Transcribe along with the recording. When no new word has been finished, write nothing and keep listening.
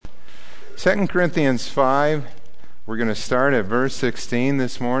2 Corinthians 5, we're going to start at verse 16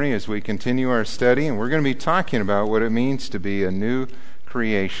 this morning as we continue our study, and we're going to be talking about what it means to be a new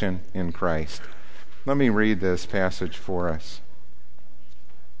creation in Christ. Let me read this passage for us.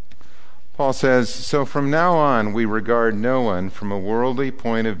 Paul says, "So from now on we regard no one from a worldly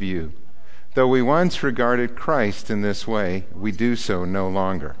point of view. Though we once regarded Christ in this way, we do so no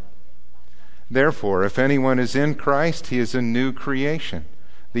longer. Therefore, if anyone is in Christ, he is a new creation.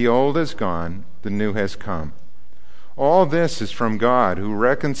 The old is gone, the new has come. All this is from God, who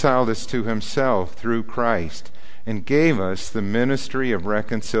reconciled us to himself through Christ and gave us the ministry of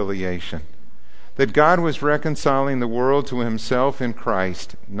reconciliation. That God was reconciling the world to himself in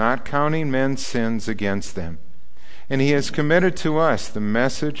Christ, not counting men's sins against them. And he has committed to us the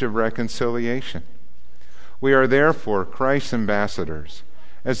message of reconciliation. We are therefore Christ's ambassadors,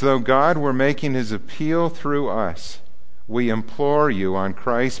 as though God were making his appeal through us. We implore you on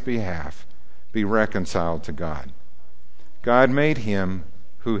Christ's behalf, be reconciled to God. God made him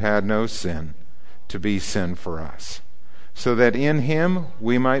who had no sin to be sin for us, so that in him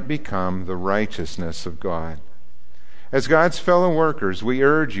we might become the righteousness of God. As God's fellow workers, we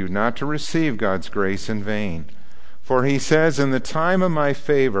urge you not to receive God's grace in vain. For he says, in the time of my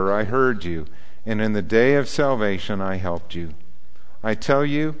favor I heard you, and in the day of salvation I helped you. I tell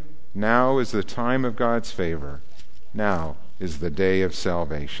you, now is the time of God's favor. Now is the day of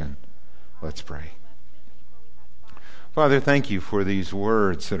salvation." Let's pray. Father, thank you for these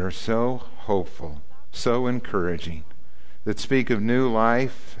words that are so hopeful, so encouraging, that speak of new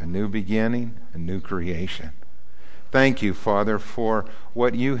life, a new beginning, a new creation. Thank you, Father, for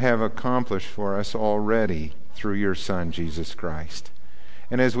what you have accomplished for us already through your Son, Jesus Christ.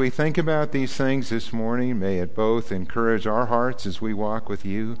 And as we think about these things this morning, may it both encourage our hearts as we walk with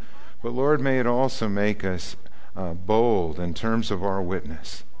you, but Lord, may it also make us bold in terms of our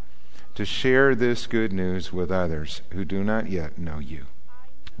witness, to share this good news with others who do not yet know you.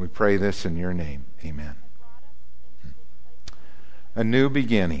 We pray this in your name. Amen. A new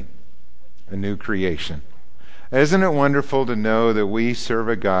beginning, a new creation. Isn't it wonderful to know that we serve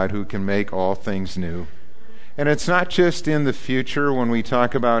a God who can make all things new? And it's not just in the future when we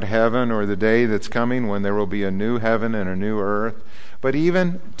talk about heaven or the day that's coming when there will be a new heaven and a new earth, but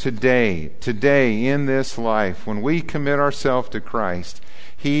even today in this life, when we commit ourselves to Christ,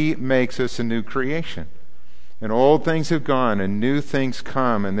 he makes us a new creation. And old things have gone and new things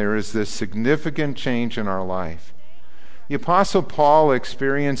come, and there is this significant change in our life. The Apostle Paul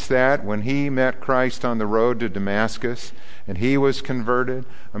experienced that when he met Christ on the road to Damascus, and he was converted.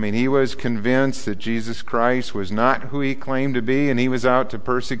 He was convinced that Jesus Christ was not who he claimed to be, and he was out to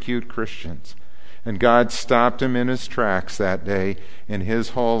persecute Christians. And God stopped him in his tracks that day, and his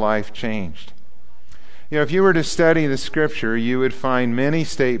whole life changed. If you were to study the Scripture, you would find many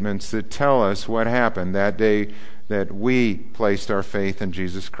statements that tell us what happened that day that we placed our faith in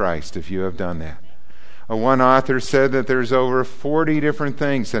Jesus Christ, if you have done that. One author said that there's over 40 different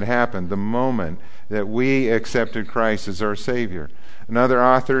things that happened the moment that we accepted Christ as our Savior. Another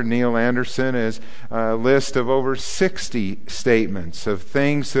author, Neil Anderson, has a list of over 60 statements of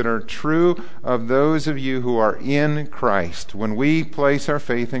things that are true of those of you who are in Christ. When we place our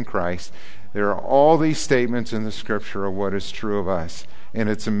faith in Christ, there are all these statements in the Scripture of what is true of us, and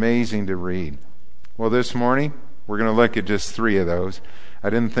it's amazing to read. Well, this morning, we're going to look at just 3 of those. I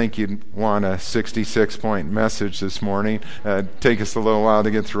didn't think you'd want a 66-point message this morning. Take us a little while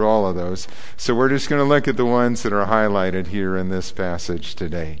to get through all of those. So we're just going to look at the ones that are highlighted here in this passage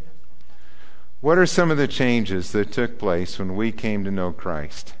today. What are some of the changes that took place when we came to know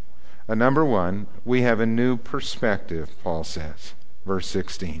Christ? Number 1, we have a new perspective, Paul says. Verse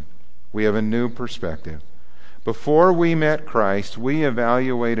 16. We have a new perspective. Before we met Christ, we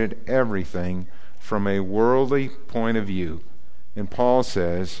evaluated everything from a worldly point of view. And Paul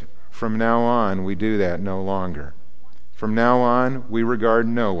says, from now on, we do that no longer. From now on, we regard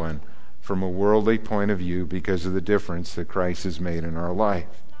no one from a worldly point of view because of the difference that Christ has made in our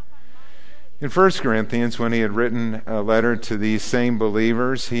life. In 1 Corinthians, when he had written a letter to these same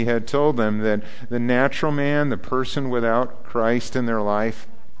believers, he had told them that the natural man, the person without Christ in their life,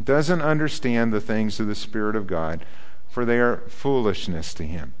 doesn't understand the things of the Spirit of God, for they are foolishness to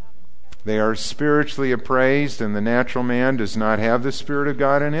him. They are spiritually appraised, and the natural man does not have the Spirit of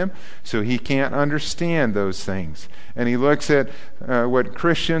God in him, so he can't understand those things. And he looks at what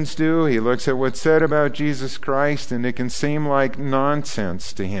Christians do, he looks at what's said about Jesus Christ, and it can seem like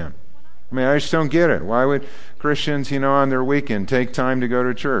nonsense to him. I just don't get it. Why would Christians, on their weekend take time to go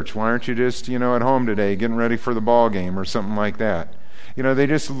to church? Why aren't you just, at home today getting ready for the ball game or something like that? They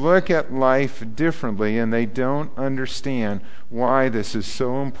just look at life differently, and they don't understand why this is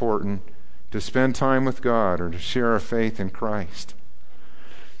so important to spend time with God or to share our faith in Christ.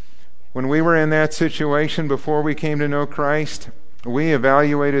 When we were in that situation before we came to know Christ, we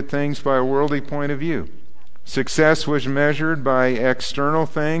evaluated things by a worldly point of view. Success was measured by external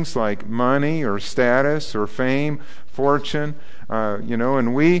things like money or status or fame, fortune,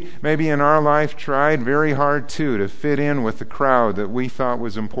 and we maybe in our life tried very hard too to fit in with the crowd that we thought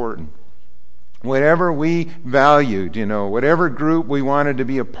was important. Whatever we valued, whatever group we wanted to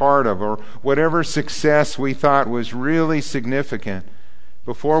be a part of, or whatever success we thought was really significant,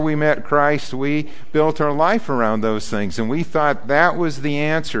 before we met Christ, we built our life around those things, and we thought that was the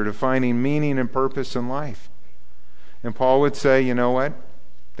answer to finding meaning and purpose in life. And Paul would say, you know what?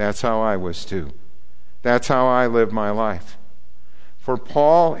 That's how I was too. That's how I lived my life. For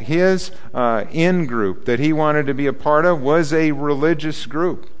Paul, his in-group that he wanted to be a part of was a religious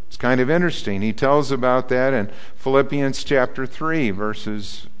group. It's kind of interesting. He tells about that in Philippians chapter 3,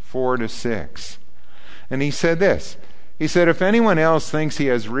 verses 4 to 6. And he said this. He said, if anyone else thinks he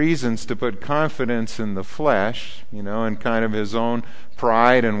has reasons to put confidence in the flesh, and kind of his own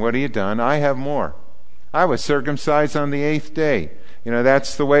pride and what he had done, I have more. I was circumcised on the 8th day.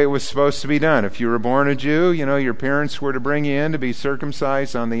 That's the way it was supposed to be done. If you were born a Jew, your parents were to bring you in to be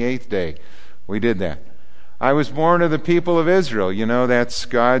circumcised on the 8th day. We did that. I was born of the people of Israel. That's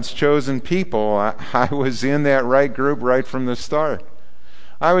God's chosen people. I was in that right group right from the start.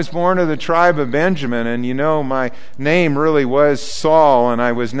 I was born of the tribe of Benjamin, and my name really was Saul, and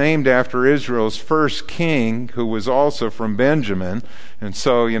I was named after Israel's first king, who was also from Benjamin, and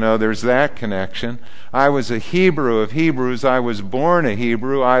so, there's that connection. I was a Hebrew of Hebrews. I was born a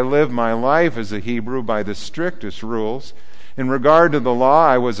Hebrew. I lived my life as a Hebrew by the strictest rules. In regard to the law,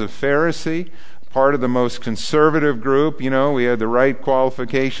 I was a Pharisee, part of the most conservative group. We had the right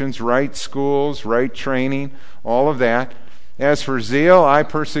qualifications, right schools, right training, all of that. As for zeal, I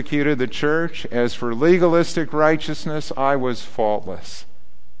persecuted the church. As for legalistic righteousness, I was faultless.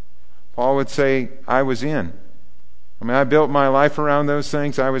 Paul would say, I was in. I built my life around those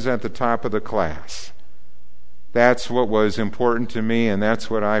things. I was at the top of the class. That's what was important to me, and that's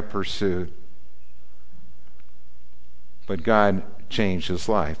what I pursued. But God changed his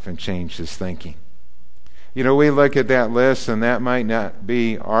life and changed his thinking. We look at that list, and that might not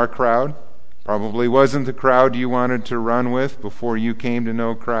be our crowd. Probably wasn't the crowd you wanted to run with before you came to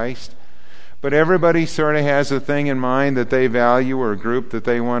know Christ. But everybody sort of has a thing in mind that they value or a group that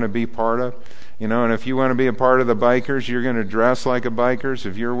they want to be part of. And if you want to be a part of the bikers, you're going to dress like a bikers.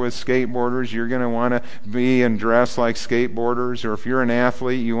 If you're with skateboarders, you're going to want to be and dress like skateboarders. Or if you're an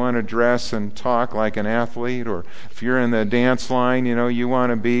athlete, you want to dress and talk like an athlete. Or if you're in the dance line, you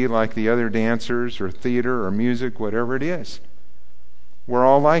want to be like the other dancers, or theater or music, whatever it is. We're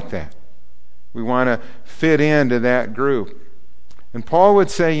all like that. We want to fit into that group. And Paul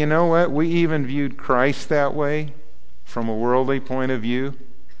would say, you know what? We even viewed Christ that way from a worldly point of view.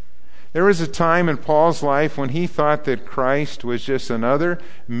 There was a time in Paul's life when he thought that Christ was just another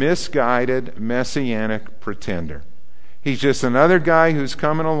misguided, messianic pretender. He's just another guy who's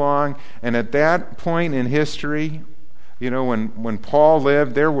coming along. And at that point in history, when Paul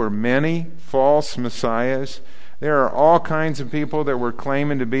lived, there were many false messiahs. There are all kinds of people that were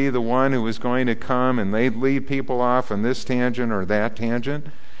claiming to be the one who was going to come, and they'd lead people off on this tangent or that tangent.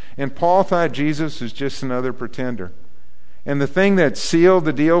 And Paul thought Jesus was just another pretender. And the thing that sealed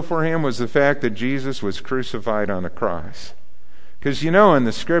the deal for him was the fact that Jesus was crucified on a cross. Because in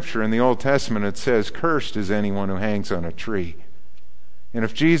the Scripture, in the Old Testament, it says, cursed is anyone who hangs on a tree. And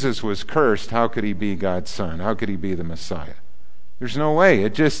if Jesus was cursed, how could he be God's Son? How could he be the Messiah? There's no way.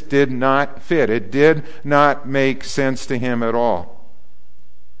 It just did not fit. It did not make sense to him at all.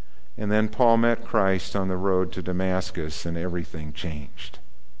 And then Paul met Christ on the road to Damascus, and everything changed.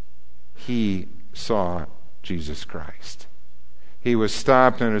 He saw Jesus Christ. He was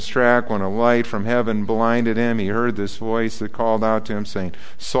stopped in his track when a light from heaven blinded him. He heard this voice that called out to him saying,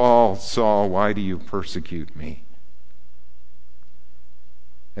 Saul, Saul, why do you persecute me?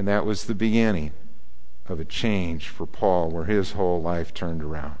 And that was the beginning of a change for Paul, where his whole life turned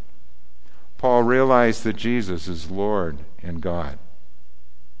around. Paul realized that Jesus is Lord and God.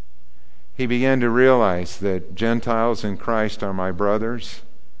 He began to realize that Gentiles in Christ are my brothers,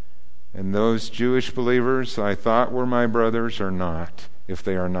 and those Jewish believers I thought were my brothers are not, if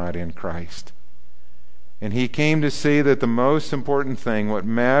they are not in Christ. And he came to see that the most important thing, what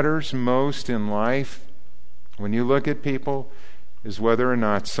matters most in life, when you look at people, is whether or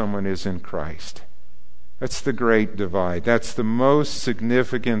not someone is in Christ. That's the great divide. That's the most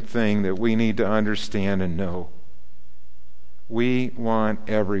significant thing that we need to understand and know. We want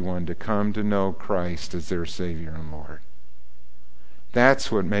everyone to come to know Christ as their Savior and Lord.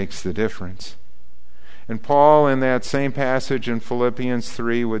 That's what makes the difference. And Paul, in that same passage in Philippians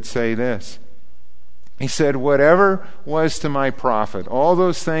 3, would say this. He said, whatever was to my profit, all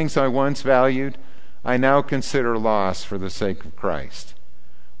those things I once valued, I now consider loss for the sake of Christ.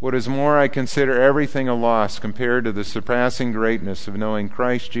 What is more, I consider everything a loss compared to the surpassing greatness of knowing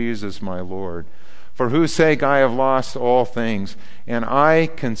Christ Jesus my Lord, for whose sake I have lost all things, and I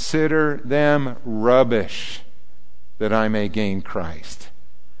consider them rubbish, that I may gain Christ.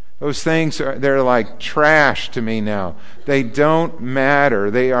 Those things, they're like trash to me now. They don't matter.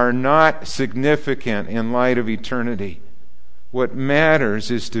 They are not significant in light of eternity. What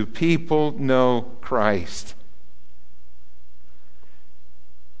matters is, do people know Christ?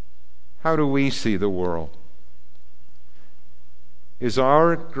 How do we see the world? Is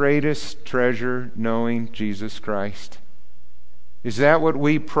our greatest treasure knowing Jesus Christ? Is that what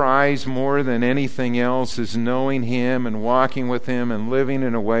we prize more than anything else, is knowing Him and walking with Him and living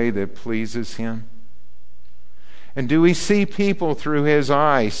in a way that pleases Him? And do we see people through His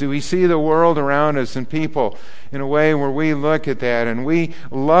eyes? Do we see the world around us and people in a way where we look at that and we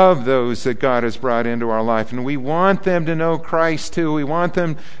love those that God has brought into our life, and we want them to know Christ too. We want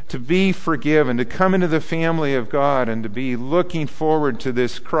them to be forgiven, to come into the family of God, and to be looking forward to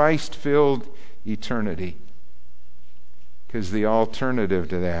this Christ-filled eternity. Because the alternative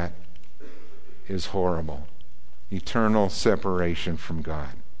to that is horrible. Eternal separation from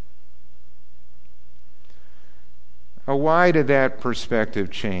God. Now, why did that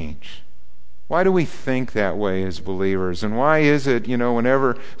perspective change? Why do we think that way as believers? And why is it,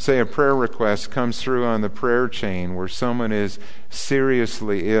 whenever, say, a prayer request comes through on the prayer chain where someone is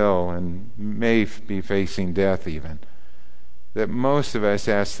seriously ill and may be facing death even, that most of us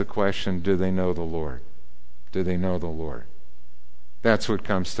ask the question, do they know the Lord? Do they know the Lord? That's what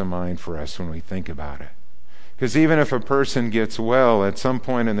comes to mind for us when we think about it. Because even if a person gets well at some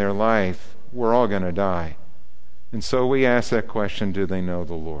point in their life, we're all going to die. And so we ask that question, do they know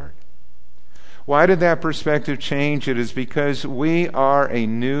the Lord? Why did that perspective change? It is because we are a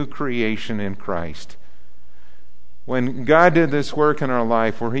new creation in Christ. When God did this work in our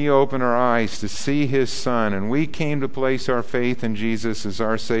life, where He opened our eyes to see His Son, and we came to place our faith in Jesus as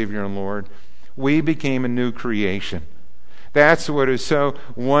our Savior and Lord, we became a new creation. That's what is so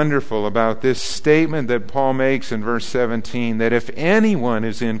wonderful about this statement that Paul makes in verse 17, that if anyone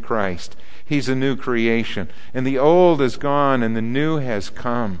is in Christ, he's a new creation, and the old is gone and the new has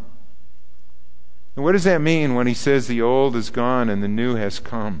come. And what does that mean when he says the old is gone and the new has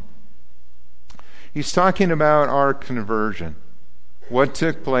come? He's talking about our conversion, what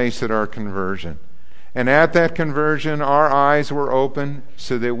took place at our conversion. And at that conversion, our eyes were open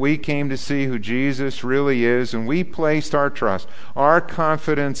so that we came to see who Jesus really is, and we placed our trust, our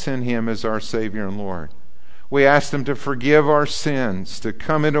confidence in Him as our Savior and Lord. We asked Him to forgive our sins, to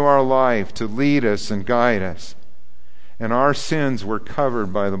come into our life, to lead us and guide us. And our sins were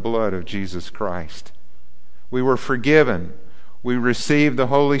covered by the blood of Jesus Christ. We were forgiven. We received the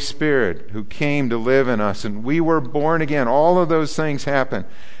Holy Spirit who came to live in us, and we were born again. All of those things happened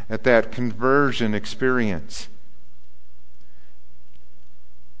at that conversion experience.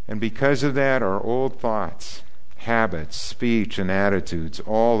 And because of that, our old thoughts, habits, speech, and attitudes,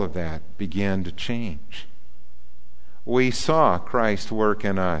 all of that began to change. We saw Christ work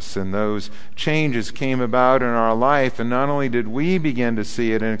in us, and those changes came about in our life, and not only did we begin to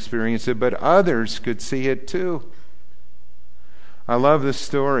see it and experience it, but others could see it too. I love the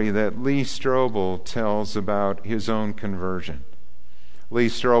story that Lee Strobel tells about his own conversion. Lee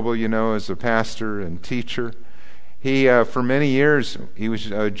Strobel, is a pastor and teacher. He, for many years, he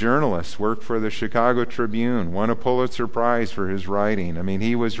was a journalist, worked for the Chicago Tribune, won a Pulitzer Prize for his writing. I mean,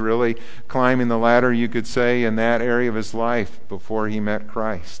 he was really climbing the ladder, you could say, in that area of his life before he met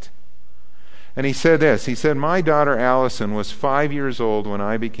Christ. And he said this, he said, "My daughter Allison was 5 years old when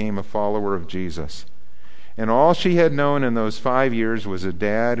I became a follower of Jesus. And all she had known in those 5 years was a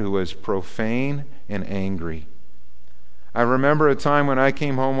dad who was profane and angry. I remember a time when I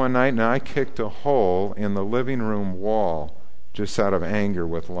came home one night and I kicked a hole in the living room wall just out of anger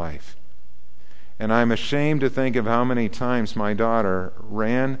with life. And I'm ashamed to think of how many times my daughter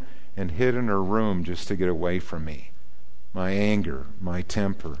ran and hid in her room just to get away from me. My anger, my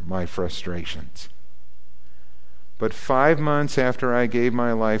temper, my frustrations. But 5 months after I gave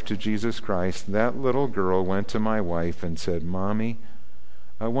my life to Jesus Christ, that little girl went to my wife and said, 'Mommy,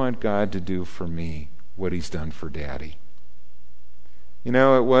 I want God to do for me what He's done for Daddy.'"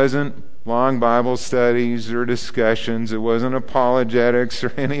 It wasn't long Bible studies or discussions. It wasn't apologetics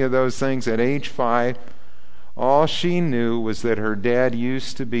or any of those things. At age 5, all she knew was that her dad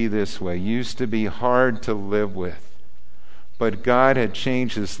used to be this way, used to be hard to live with. but God had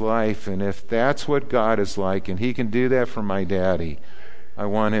changed his life, and if that's what God is like, and he can do that for my daddy, I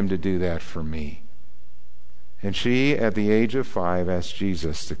want him to do that for me. And she, at the age of 5, asked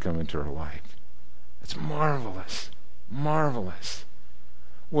Jesus to come into her life. It's marvelous. Marvelous.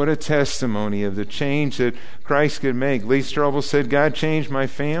 What a testimony of the change that Christ could make. Lee Strobel said, God changed my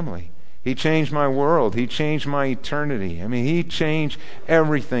family. He changed my world. He changed my eternity. I mean, he changed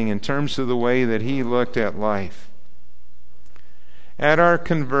everything in terms of the way that he looked at life. At our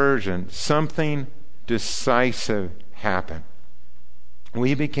conversion, something decisive happened.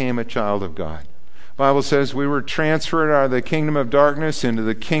 We became a child of God. The Bible says we were transferred out of the kingdom of darkness into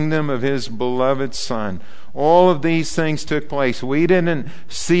the kingdom of his beloved Son. All of these things took place. We didn't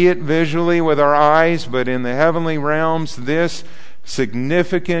see it visually with our eyes, but in the heavenly realms, this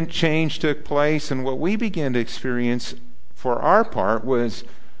significant change took place. And what we began to experience for our part was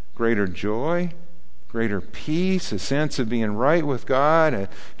greater joy, greater peace, a sense of being right with God, a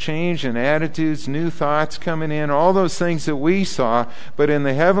change in attitudes, new thoughts coming in, all those things that we saw. But in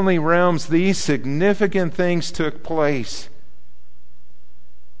the heavenly realms, these significant things took place.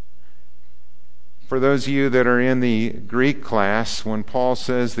 For those of you that are in the Greek class, when Paul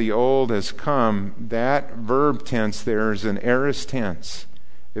says the old has come, that verb tense there is an aorist tense.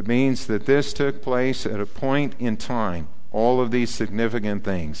 It means that this took place at a point in time. All of these significant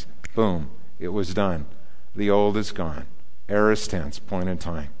things. Boom. It was done. The old is gone. Aorist tense, point in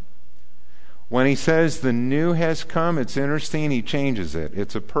time. When he says the new has come, it's interesting, he changes it.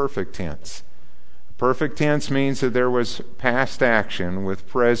 It's a perfect tense. Perfect tense means that there was past action with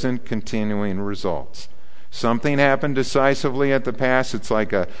present continuing results. Something happened decisively at the past. It's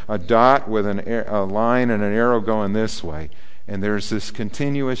like a dot with a line and an arrow going this way. And there's this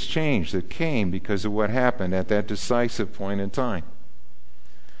continuous change that came because of what happened at that decisive point in time.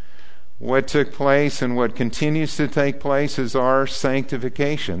 What took place and what continues to take place is our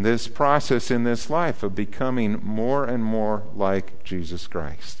sanctification, this process in this life of becoming more and more like Jesus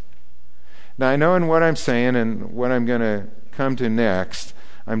Christ. Now, I know in what I'm saying and what I'm going to come to next,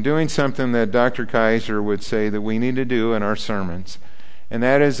 I'm doing something that Dr. Kaiser would say that we need to do in our sermons. And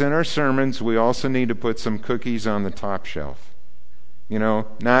that is, in our sermons, we also need to put some cookies on the top shelf. You know,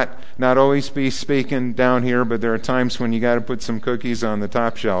 not always be speaking down here, but there are times when you got to put some cookies on the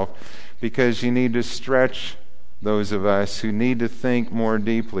top shelf because you need to stretch those of us who need to think more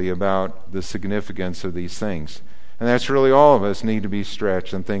deeply about the significance of these things. And that's really all of us need to be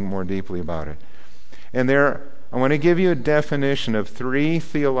stretched and think more deeply about it. And I want to give you a definition of 3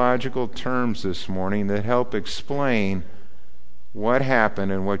 theological terms this morning that help explain what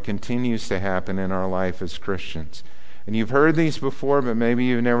happened and what continues to happen in our life as Christians. And you've heard these before, but maybe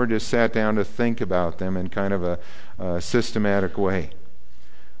you've never just sat down to think about them in kind of a systematic way.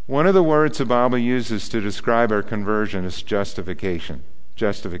 One of the words the Bible uses to describe our conversion is justification.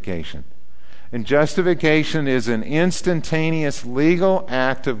 Justification. And justification is an instantaneous legal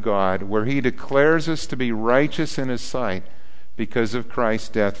act of God where he declares us to be righteous in his sight because of Christ's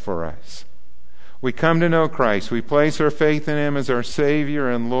death for us. We come to know Christ. We place our faith in him as our Savior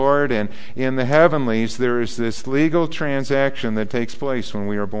and Lord. And in the heavenlies, there is this legal transaction that takes place when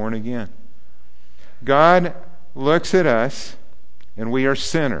we are born again. God looks at us, and we are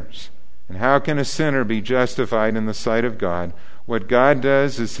sinners. And how can a sinner be justified in the sight of God? What God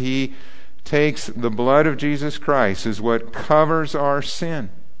does is he takes the blood of Jesus Christ is what covers our sin.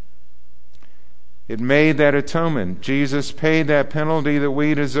 It made that atonement. Jesus paid that penalty that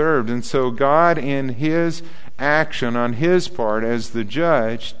we deserved. And so God, in his action on his part as the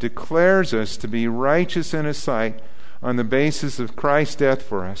judge, declares us to be righteous in his sight on the basis of Christ's death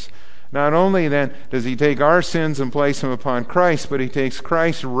for us. Not only then does he take our sins and place them upon Christ, but he takes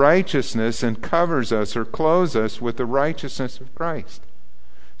Christ's righteousness and covers us or clothes us with the righteousness of Christ.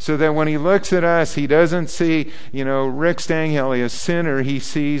 So that when he looks at us, he doesn't see, Rick Stanghelly, a sinner. He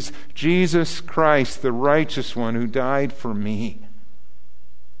sees Jesus Christ, the righteous one who died for me.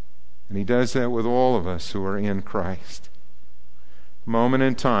 And he does that with all of us who are in Christ. Moment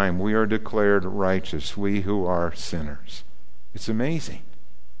in time, we are declared righteous, we who are sinners. It's amazing.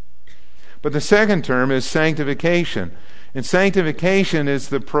 But the second term is sanctification. And sanctification is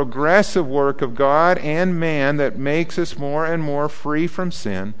the progressive work of God and man that makes us more and more free from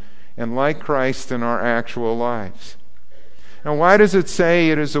sin and like Christ in our actual lives. Now, why does it say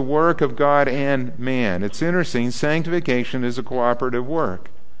it is a work of God and man? It's interesting. Sanctification is a cooperative work.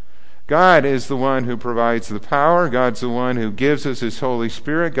 God is the one who provides the power. God's the one who gives us his Holy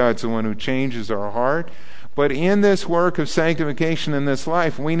Spirit. God's the one who changes our heart. But in this work of sanctification in this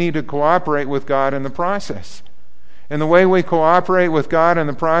life, we need to cooperate with God in the process. And the way we cooperate with God in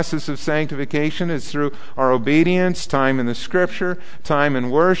the process of sanctification is through our obedience, time in the Scripture, time in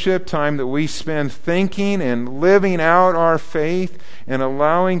worship, time that we spend thinking and living out our faith and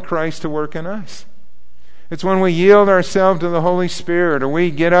allowing Christ to work in us. It's when we yield ourselves to the Holy Spirit, or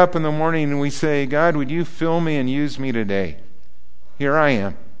we get up in the morning and we say, God, would you fill me and use me today? Here I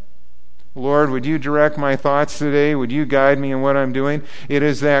am. Lord, would you direct my thoughts today? Would you guide me in what I'm doing? It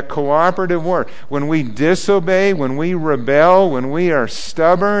is that cooperative work. When we disobey, when we rebel, when we are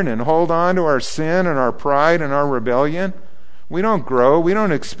stubborn and hold on to our sin and our pride and our rebellion, we don't grow. We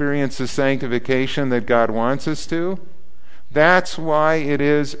don't experience the sanctification that God wants us to. That's why it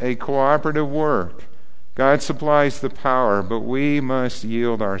is a cooperative work. God supplies the power, but we must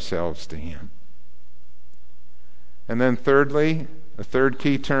yield ourselves to Him. And then thirdly, a third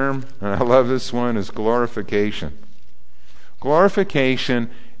key term, and I love this one, is glorification.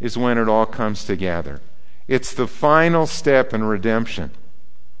 Glorification is when it all comes together. It's the final step in redemption.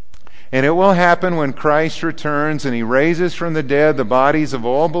 And it will happen when Christ returns and He raises from the dead the bodies of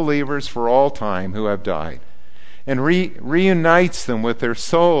all believers for all time who have died, and reunites them with their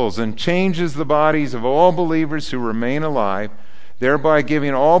souls and changes the bodies of all believers who remain alive, thereby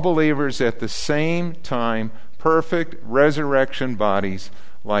giving all believers at the same time perfect resurrection bodies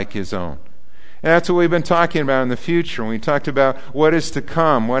like His own. And that's what we've been talking about in the future. We talked about what is to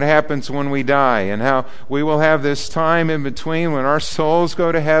come, what happens when we die, and how we will have this time in between when our souls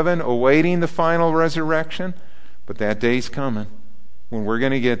go to heaven awaiting the final resurrection. But that day's coming when we're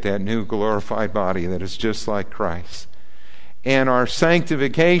going to get that new glorified body that is just like Christ. And our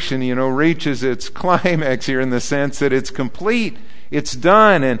sanctification, reaches its climax here in the sense that it's complete. It's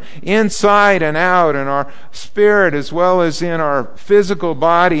done, and inside and out, in our spirit as well as in our physical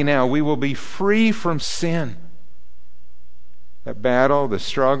body now, we will be free from sin. That battle, the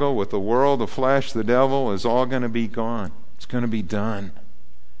struggle with the world, the flesh, the devil is all going to be gone. It's going to be done.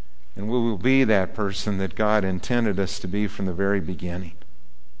 And we will be that person that God intended us to be from the very beginning.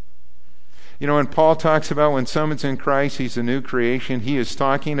 When Paul talks about when someone's in Christ, he's a new creation, he is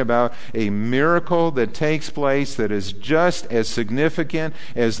talking about a miracle that takes place that is just as significant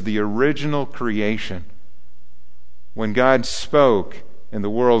as the original creation. When God spoke and the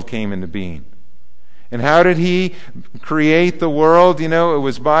world came into being. And how did He create the world? It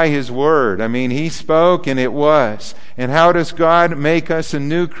was by His Word. He spoke and it was. And how does God make us a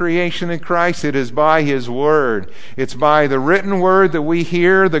new creation in Christ? It is by His Word. It's by the written Word that we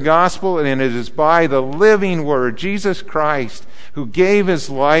hear the gospel, and it is by the living Word, Jesus Christ, who gave His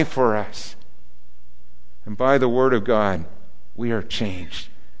life for us. And by the Word of God, we are changed,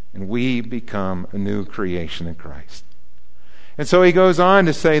 and we become a new creation in Christ. And so he goes on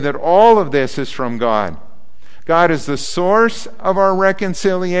to say that all of this is from God. God is the source of our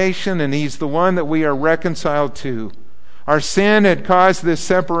reconciliation, and He's the one that we are reconciled to. Our sin had caused this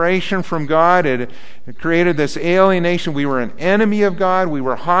separation from God. It created this alienation. We were an enemy of God. We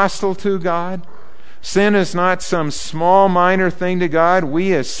were hostile to God. Sin is not some small, minor thing to God.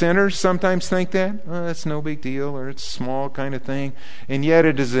 We as sinners sometimes think that. That's no big deal, or it's a small kind of thing. And yet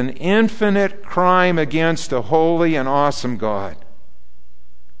it is an infinite crime against a holy and awesome God.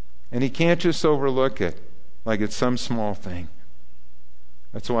 And He can't just overlook it like it's some small thing.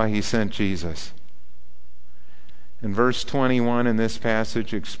 That's why He sent Jesus. And verse 21 in this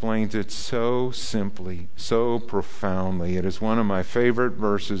passage explains it so simply, so profoundly. It is one of my favorite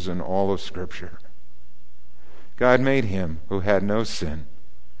verses in all of Scripture. God made Him who had no sin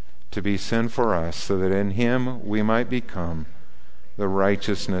to be sin for us, so that in Him we might become the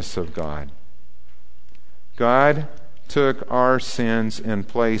righteousness of God. God took our sins and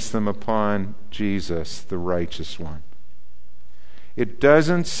placed them upon Jesus, the righteous one. It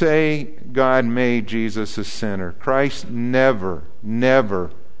doesn't say God made Jesus a sinner. Christ never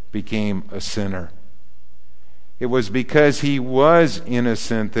became a sinner. It was because He was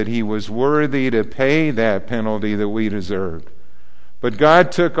innocent that He was worthy to pay that penalty that we deserved. But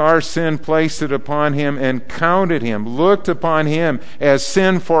God took our sin, placed it upon Him, and counted Him, looked upon Him as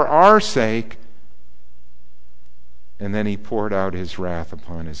sin for our sake, and then He poured out His wrath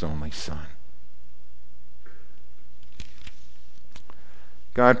upon His only Son.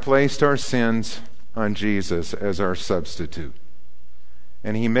 God placed our sins on Jesus as our substitute.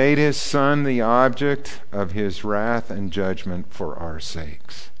 And He made His Son the object of His wrath and judgment for our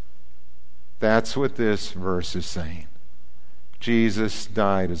sakes. That's what this verse is saying. Jesus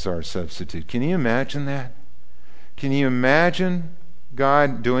died as our substitute. Can you imagine that? Can you imagine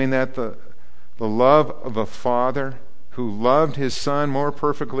God doing that? The love of a Father who loved His Son more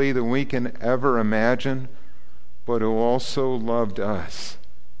perfectly than we can ever imagine, but who also loved us,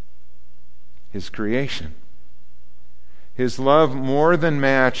 His creation. His love more than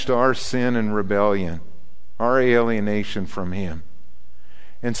matched our sin and rebellion, our alienation from Him.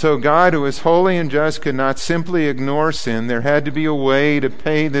 And so God, who is holy and just, could not simply ignore sin. There had to be a way to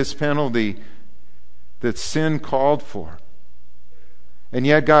pay this penalty that sin called for. And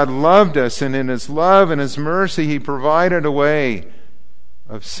yet God loved us, and in His love and His mercy, He provided a way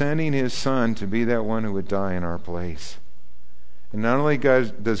of sending His Son to be that one who would die in our place. And not only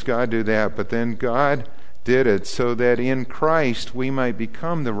does God do that, but then God did it so that in Christ we might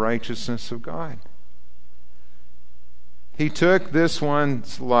become the righteousness of God. He took this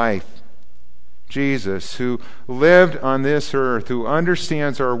one's life, Jesus, who lived on this earth, who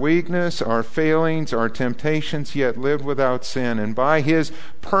understands our weakness, our failings, our temptations, yet lived without sin. And by His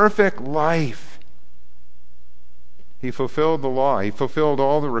perfect life, He fulfilled the law. He fulfilled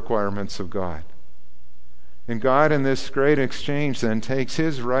all the requirements of God. And God, in this great exchange, then takes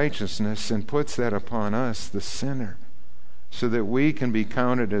His righteousness and puts that upon us, the sinner, so that we can be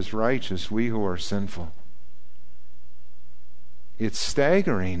counted as righteous, we who are sinful. It's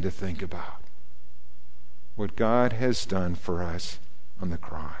staggering to think about what God has done for us on the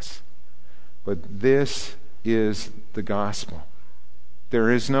cross. But this is the gospel.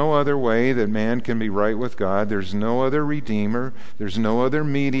 There is no other way that man can be right with God. There's no other Redeemer. There's no other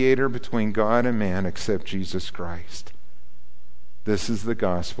mediator between God and man except Jesus Christ. This is the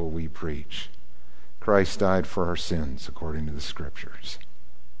gospel we preach. Christ died for our sins, according to the Scriptures.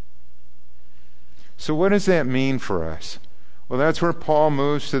 So what does that mean for us? Well, that's where Paul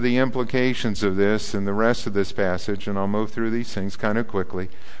moves to the implications of this and the rest of this passage, and I'll move through these things kind of quickly.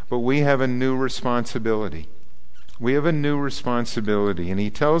 But we have a new responsibility. We have a new responsibility, and he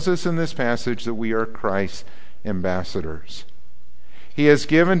tells us in this passage that we are Christ's ambassadors. He has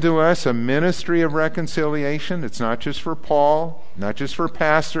given to us a ministry of reconciliation. It's not just for Paul, not just for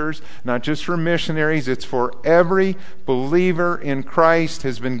pastors, not just for missionaries. It's for every believer in Christ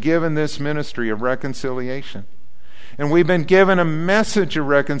has been given this ministry of reconciliation. And we've been given a message of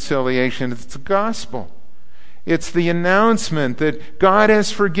reconciliation. It's the gospel. It's the announcement that God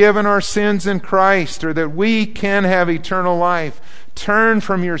has forgiven our sins in Christ, or that we can have eternal life. Turn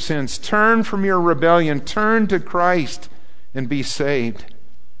from your sins. Turn from your rebellion. Turn to Christ and be saved.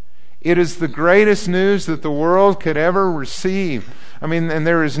 It is the greatest news that the world could ever receive. And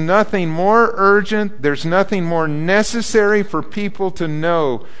there is nothing more urgent, there's nothing more necessary for people to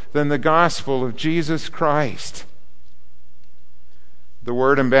know than the gospel of Jesus Christ. The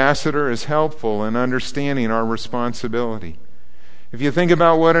word ambassador is helpful in understanding our responsibility. If you think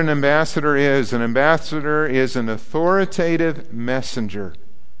about what an ambassador is an authoritative messenger.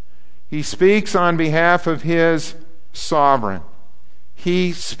 He speaks on behalf of his sovereign.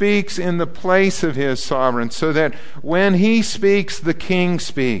 He speaks in the place of his sovereign, so that when he speaks, the king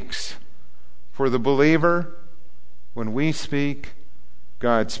speaks. For the believer, when we speak,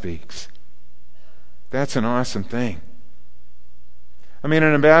 God speaks. That's an awesome thing. An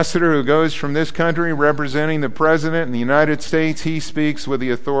ambassador who goes from this country representing the president in the United States, he speaks with the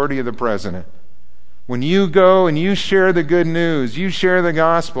authority of the president. When you go and you share the good news, you share the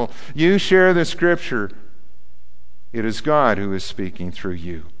gospel, you share the Scripture, it is God who is speaking through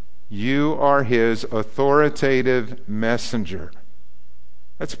you. You are His authoritative messenger.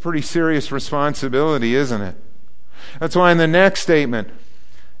 That's a pretty serious responsibility, isn't it? That's why in the next statement,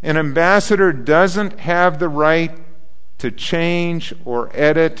 an ambassador doesn't have the right to change or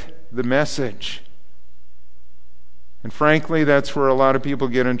edit the message. And frankly, that's where a lot of people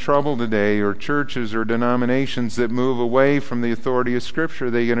get in trouble today, or churches or denominations that move away from the authority of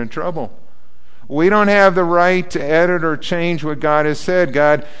Scripture, they get in trouble. We don't have the right to edit or change what God has said.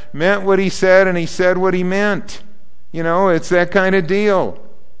 God meant what He said, and He said what He meant. It's that kind of deal.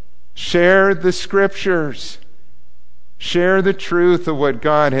 Share the Scriptures. Share the truth of what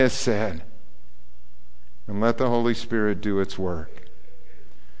God has said. And let the Holy Spirit do its work.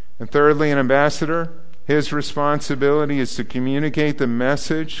 And thirdly, an ambassador, his responsibility is to communicate the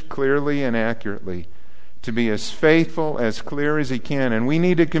message clearly and accurately, to be as faithful, as clear as he can. And we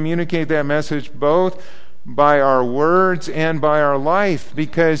need to communicate that message both by our words and by our life,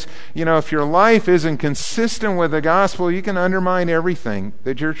 because, if your life isn't consistent with the gospel, you can undermine everything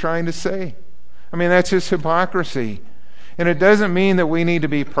that you're trying to say. That's just hypocrisy. And it doesn't mean that we need to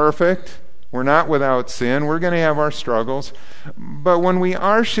be perfect. We're not without sin. We're going to have our struggles. But when we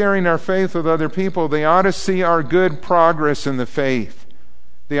are sharing our faith with other people, they ought to see our good progress in the faith.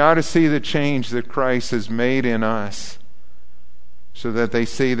 They ought to see the change that Christ has made in us, so that they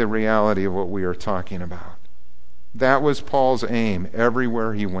see the reality of what we are talking about. That was Paul's aim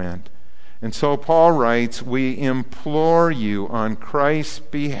everywhere he went. And so Paul writes, we implore you on Christ's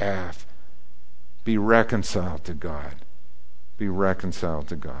behalf, be reconciled to God. be reconciled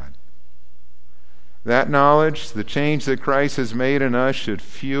to God. That knowledge, the change that Christ has made in us, should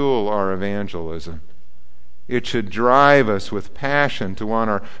fuel our evangelism. It should drive us with passion to want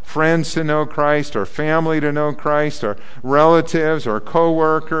our friends to know Christ, our family to know Christ, our relatives, our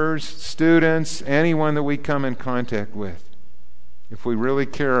co-workers, students, anyone that we come in contact with. If we really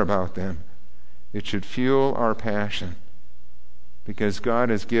care about them, it should fuel our passion, because God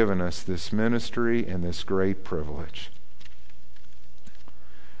has given us this ministry and this great privilege.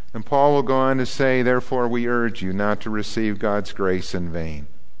 And Paul will go on to say, therefore we urge you not to receive God's grace in vain.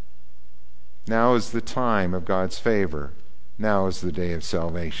 Now is the time of God's favor. Now is the day of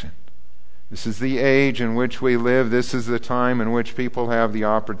salvation. This is the age in which we live. This is the time in which people have the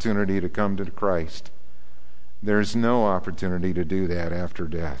opportunity to come to Christ. There's no opportunity to do that after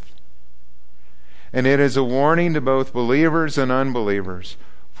death. And it is a warning to both believers and unbelievers.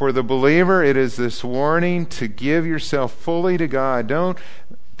 For the believer, it is this warning to give yourself fully to God. Don't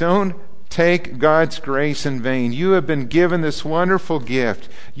take God's grace in vain. You have been given this wonderful gift.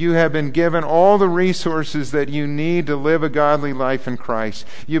 You have been given all the resources that you need to live a godly life in Christ.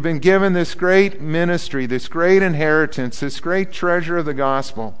 You've been given this great ministry, this great inheritance, this great treasure of the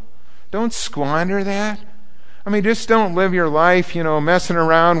gospel. Don't squander that. I mean, just don't live your life, messing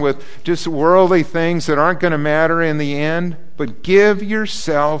around with just worldly things that aren't going to matter in the end. But give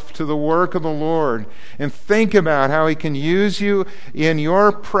yourself to the work of the Lord and think about how He can use you in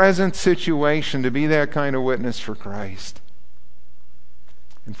your present situation to be that kind of witness for Christ.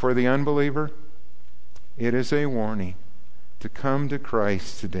 And for the unbeliever, it is a warning to come to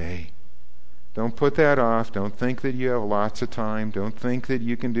Christ today. Don't put that off. Don't think that you have lots of time. Don't think that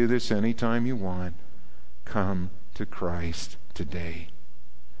you can do this anytime you want. Come to Christ today.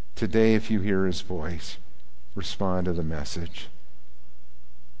 Today, if you hear His voice, respond to the message.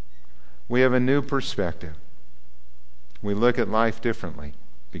 We have a new perspective. We look at life differently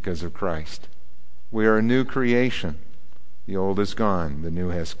because of Christ. We are a new creation. The old is gone, the new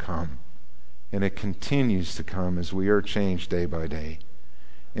has come. And it continues to come as we are changed day by day.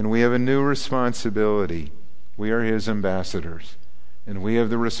 And we have a new responsibility. We are His ambassadors. And we have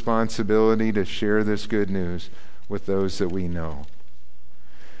the responsibility to share this good news with those that we know.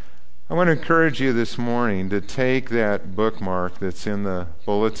 I want to encourage you this morning to take that bookmark that's in the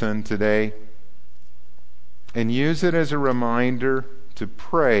bulletin today and use it as a reminder to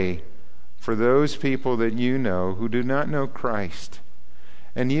pray for those people that you know who do not know Christ.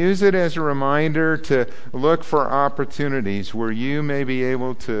 And use it as a reminder to look for opportunities where you may be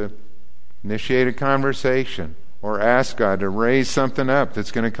able to initiate a conversation or ask God to raise something up that's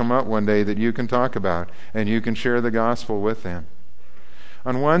going to come up one day that you can talk about and you can share the gospel with them.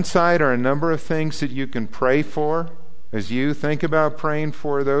 On one side are a number of things that you can pray for as you think about praying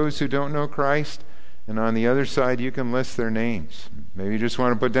for those who don't know Christ. And on the other side, you can list their names. Maybe you just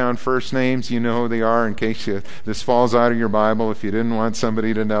want to put down first names. You know who they are in case this falls out of your Bible. If you didn't want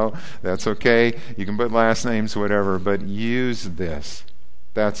somebody to know, that's okay. You can put last names, whatever. But use this.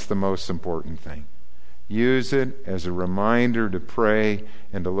 That's the most important thing. Use it as a reminder to pray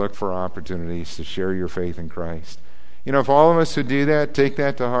and to look for opportunities to share your faith in Christ. If all of us would do that, take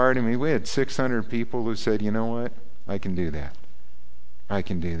that to heart. I mean, we had 600 people who said, you know what? I can do that. I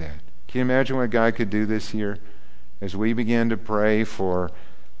can do that. Can you imagine what God could do this year as we begin to pray for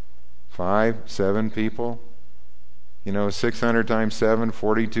 5, 7 people? 600 times 7,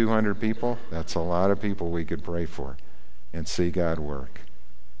 4,200 people. That's a lot of people we could pray for and see God work.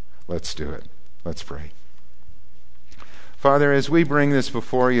 Let's do it. Let's pray. Father, as we bring this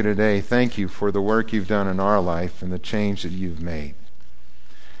before you today, thank you for the work you've done in our life and the change that you've made.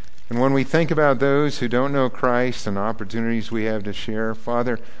 And when we think about those who don't know Christ and opportunities we have to share,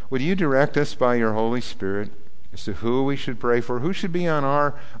 Father, would you direct us by your Holy Spirit as to who we should pray for, who should be on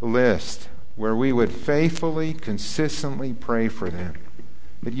our list where we would faithfully, consistently pray for them,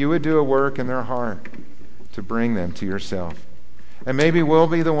 that you would do a work in their heart to bring them to yourself. And maybe we'll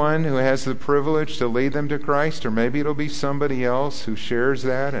be the one who has the privilege to lead them to Christ, or maybe it'll be somebody else who shares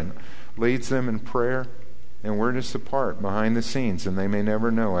that and leads them in prayer. And we're just a part behind the scenes, and they may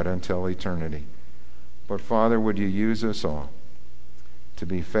never know it until eternity. But Father, would you use us all to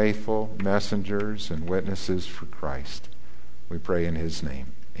be faithful messengers and witnesses for Christ? We pray in His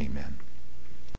name. Amen.